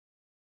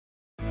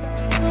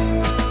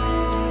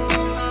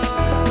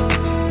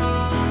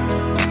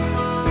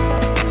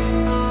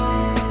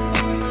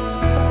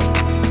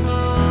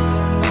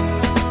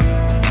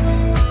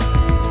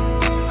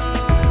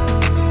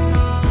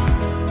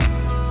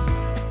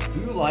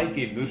like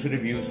a Würfel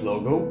Reviews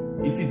logo?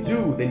 If you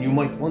do, then you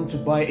might want to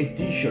buy a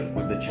t-shirt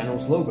with the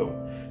channel's logo.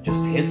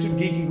 Just head to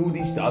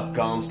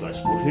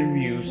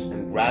geekygoodies.com/würfelreviews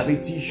and grab a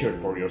t-shirt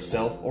for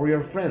yourself or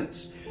your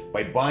friends.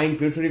 By buying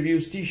Würfel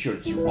Reviews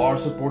t-shirts, you are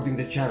supporting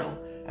the channel,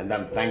 and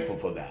I'm thankful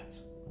for that.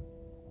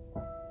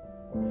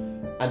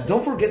 And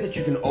don't forget that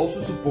you can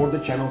also support the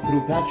channel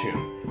through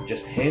Patreon.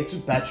 Just head to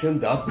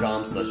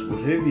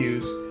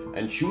patreon.com/würfelreviews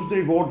and choose the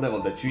reward level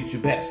that suits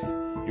you best.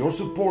 Your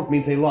support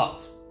means a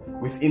lot.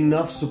 With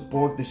enough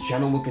support, this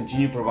channel will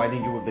continue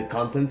providing you with the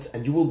content,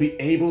 and you will be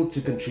able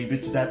to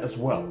contribute to that as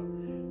well.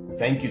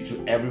 Thank you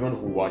to everyone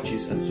who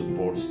watches and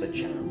supports the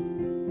channel.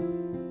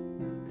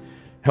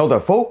 Hello there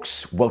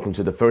folks, welcome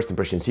to the First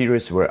Impression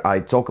series where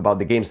I talk about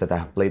the games that I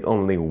have played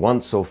only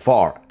once so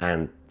far.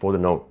 And for the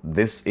note,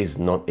 this is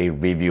not a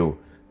review,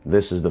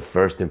 this is the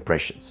first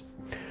impressions.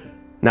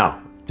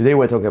 Now, today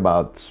we're talking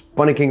about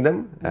Bunny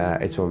Kingdom.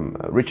 It's from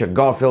Richard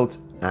Garfield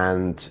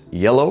and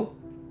IELLO.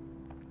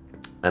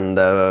 And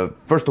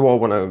first of all,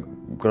 what I'm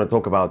going to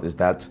talk about is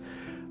that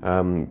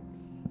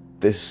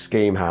this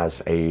game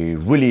has a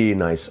really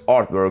nice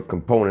artwork,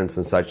 components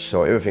and such,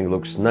 so everything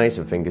looks nice,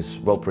 everything is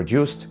well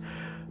produced.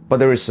 But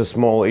there is a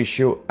small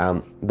issue.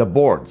 The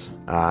board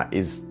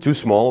is too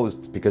small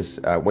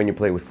because when you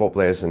play with 4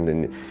 players and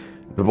then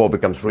the board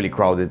becomes really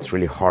crowded, it's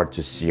really hard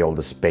to see all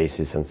the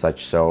spaces and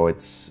such, so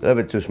it's a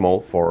bit too small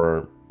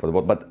for the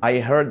board. But I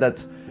heard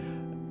that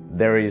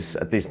there is,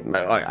 at least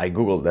I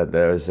googled that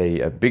there's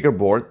a bigger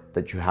board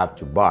that you have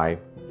to buy,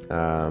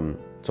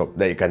 so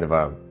they kind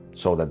of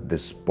saw that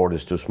this board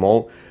is too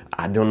small.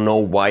 I don't know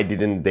why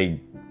didn't they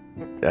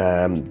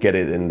get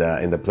it in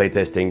the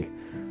playtesting,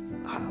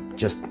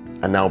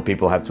 and now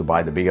people have to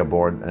buy the bigger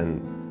board,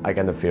 and I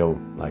kind of feel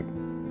like,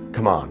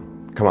 come on,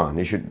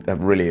 you should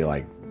have really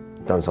like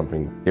done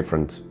something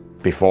different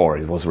before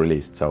it was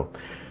released. So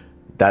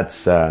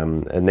that's a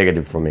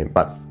negative for me.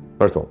 But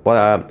first of all,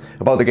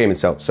 about the game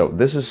itself. So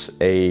this is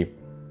a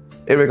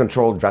area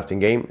controlled drafting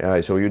game.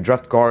 So you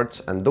draft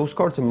cards, and those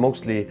cards are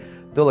mostly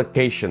the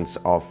locations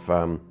of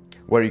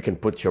where you can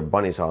put your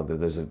bunnies out.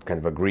 There's a kind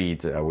of a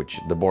grid, which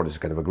the board is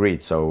kind of a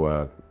grid.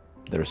 So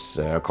there's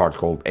a card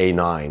called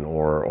A9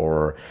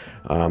 or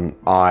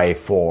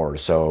I4.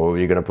 So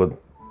you're gonna put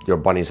your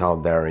bunnies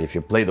out there if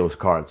you play those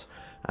cards.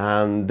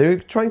 And they're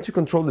trying to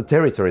control the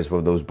territories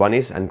with those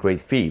bunnies and create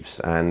thieves,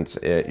 and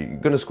you're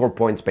gonna score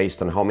points based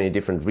on how many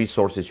different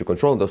resources you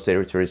control in those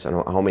territories and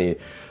how many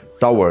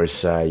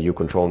towers you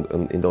control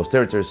in those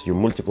territories. You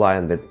multiply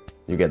and then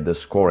you get the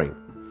scoring.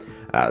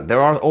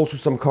 There are also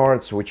some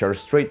cards which are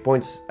straight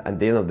points at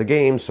the end of the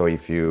game, so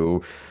if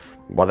you,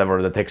 whatever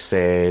the text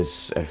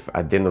says, if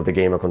at the end of the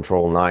game I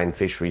control 9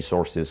 fish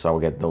resources, I'll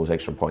get those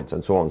extra points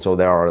and so on. So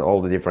there are all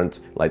the different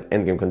like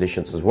endgame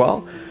conditions as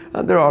well.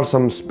 And there are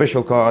some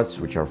special cards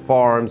which are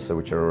farms,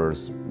 which are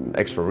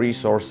extra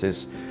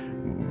resources,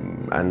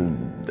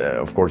 and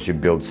of course you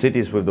build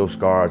cities with those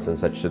cards and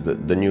such,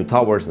 the new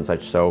towers and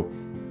such, so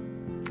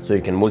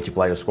you can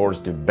multiply your scores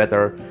to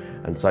better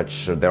and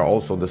such. There are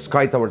also the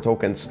sky tower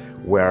tokens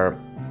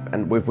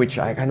and with which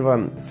I kind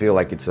of feel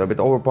like it's a bit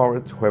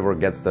overpowered. Whoever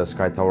gets the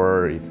sky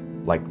tower,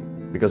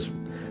 because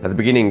at the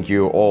beginning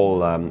you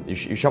all you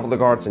shuffle the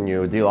cards and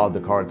you deal out the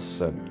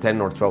cards,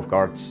 10 or 12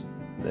 cards,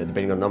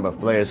 depending on the number of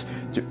players,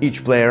 to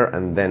each player,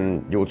 and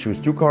then you will choose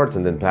 2 cards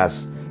and then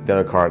pass the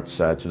other cards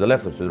to the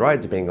left or to the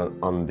right, depending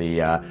on the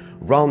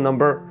round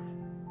number.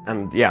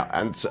 And yeah,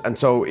 and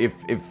so if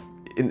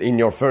in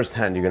your first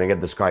hand you're gonna get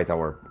the sky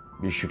tower,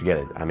 you should get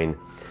it. I mean,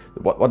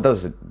 what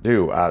does it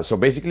do? So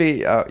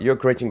basically you're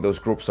creating those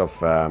groups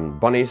of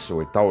bunnies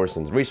with towers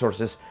and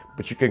resources,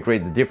 but you can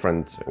create the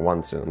different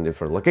ones in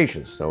different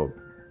locations. So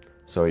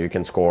you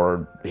can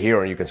score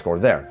here and you can score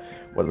there.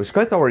 Well, with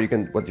Sky Tower, you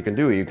can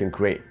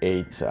create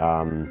a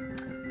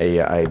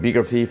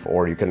bigger thief,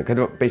 or you can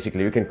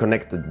basically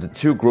connect the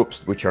 2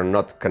 groups which are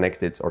not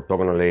connected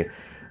orthogonally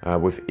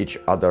with each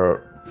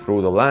other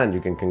through the land.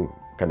 You can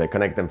kind of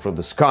connect them through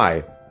the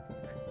sky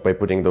by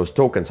putting those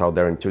tokens out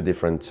there in 2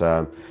 different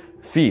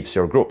thieves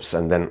or groups,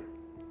 and then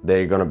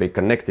they're gonna be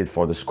connected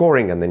for the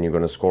scoring, and then you're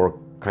gonna score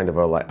kind of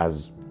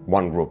as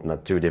one group,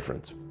 not 2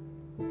 different.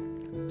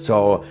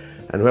 So,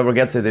 and whoever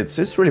gets it,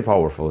 it's really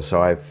powerful.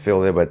 So I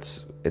feel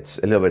it's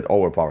a little bit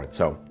overpowered.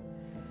 So,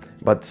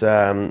 but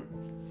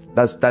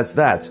that's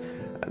that.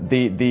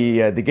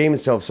 The game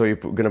itself. So you're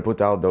gonna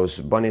put out those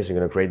bunnies. You're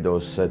gonna create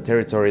those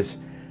territories,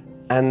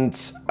 and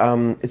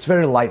it's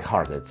very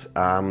light-hearted.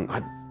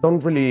 I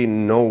don't really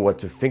know what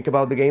to think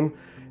about the game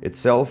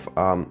itself.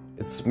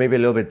 It's maybe a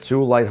little bit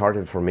too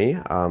light-hearted for me.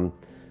 And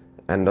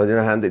on the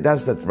other hand, it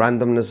has that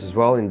randomness as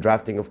well in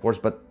drafting, of course,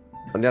 but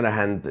on the other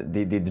hand,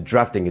 the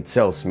drafting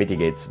itself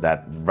mitigates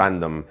that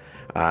random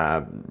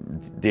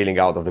dealing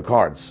out of the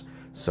cards.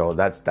 So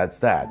that's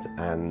that.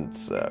 And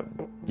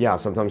yeah,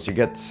 sometimes you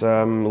get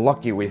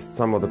lucky with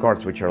some of the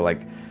cards which are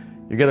like,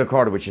 you get a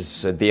card which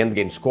is the end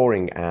game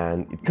scoring,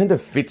 and it kind of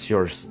fits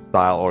your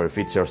style or it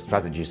fits your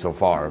strategy so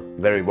far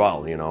very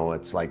well. You know,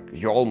 it's like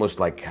you're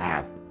almost like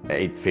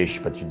 8 fish,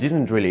 but you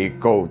didn't really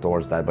go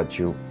towards that, but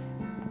you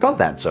got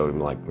that, so I'm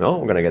like,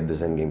 no, I'm gonna get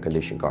this endgame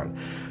condition card.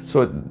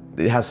 So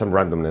it has some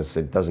randomness.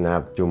 It doesn't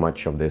have too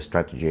much of the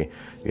strategy.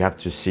 You have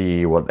to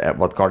see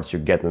what cards you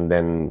get and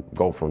then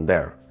go from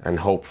there and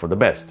hope for the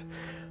best.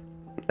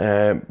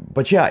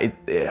 But yeah,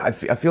 I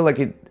feel like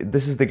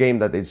this is the game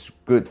that is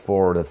good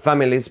for the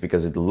families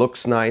because it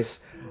looks nice.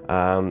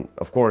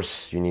 Of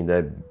course, you need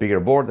a bigger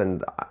board,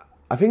 and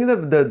I think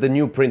the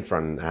new print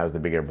run has the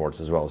bigger boards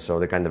as well. So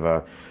they kind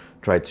of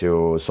try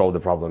to solve the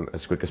problem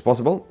as quick as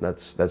possible.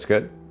 That's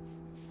good.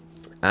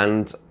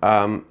 And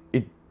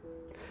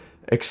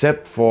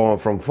except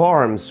from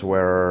farms,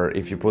 where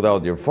if you put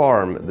out your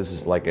farm, this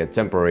is like a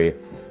temporary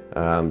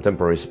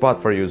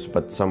spot for use,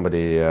 but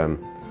somebody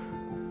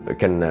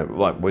can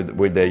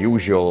with the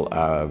usual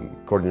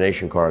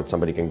coordination card,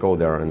 somebody can go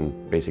there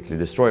and basically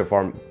destroy a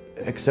farm.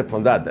 Except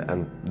from that,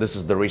 and this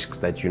is the risks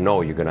that you're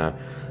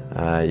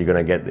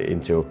gonna get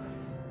into.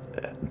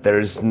 There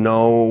is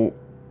no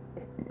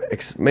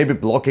maybe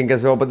blocking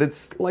as well, but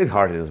it's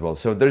lighthearted as well.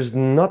 So there's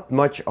not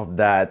much of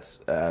that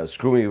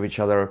screwing with each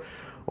other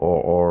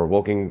or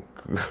walking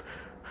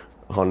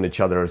on each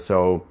other.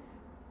 So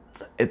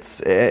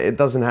it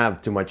doesn't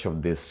have too much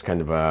of this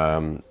kind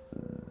of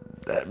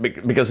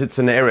because it's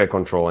an area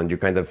control, and you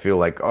kind of feel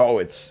like, oh,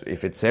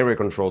 if it's area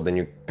control, then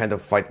you kind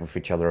of fight with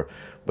each other.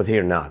 But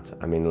here not.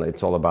 I mean,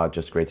 it's all about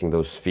just creating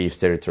those fiefs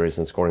territories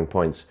and scoring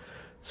points.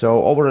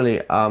 So overall,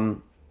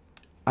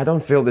 I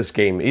don't feel this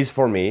game is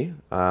for me.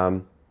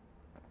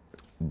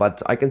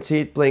 But I can see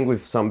it playing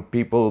with some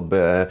people.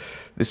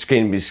 This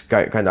game is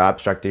kind of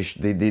abstractish.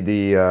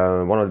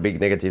 One of the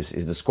big negatives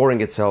is the scoring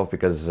itself,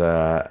 because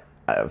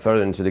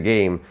further into the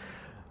game,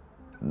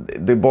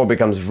 the board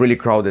becomes really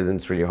crowded and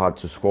it's really hard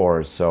to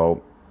score.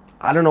 So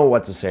I don't know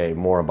what to say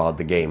more about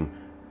the game.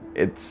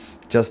 It's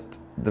just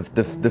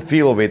the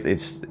feel of it.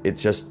 It's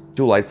just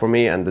too light for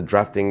me, and the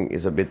drafting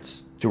is a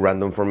bit too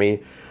random for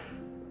me,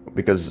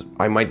 because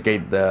I might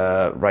get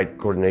the right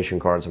coordination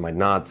cards, I might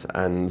not,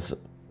 and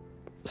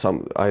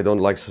I don't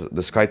like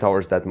the Sky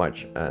Towers that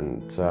much.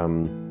 And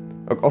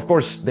of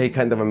course they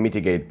kind of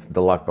mitigate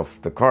the luck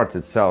of the cards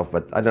itself,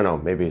 but I don't know,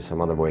 maybe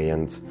some other way.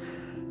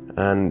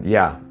 And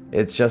yeah,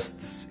 it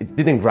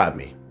didn't grab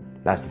me.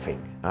 That's the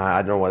thing.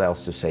 I don't know what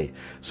else to say.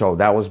 So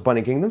that was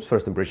Bunny Kingdoms,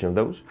 first impression of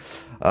those.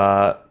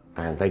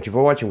 And thank you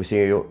for watching. We'll see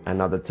you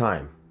another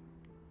time.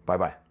 Bye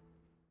bye.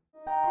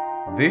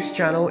 This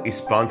channel is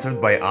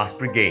sponsored by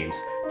Osprey Games.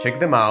 Check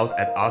them out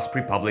at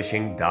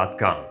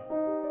ospreypublishing.com.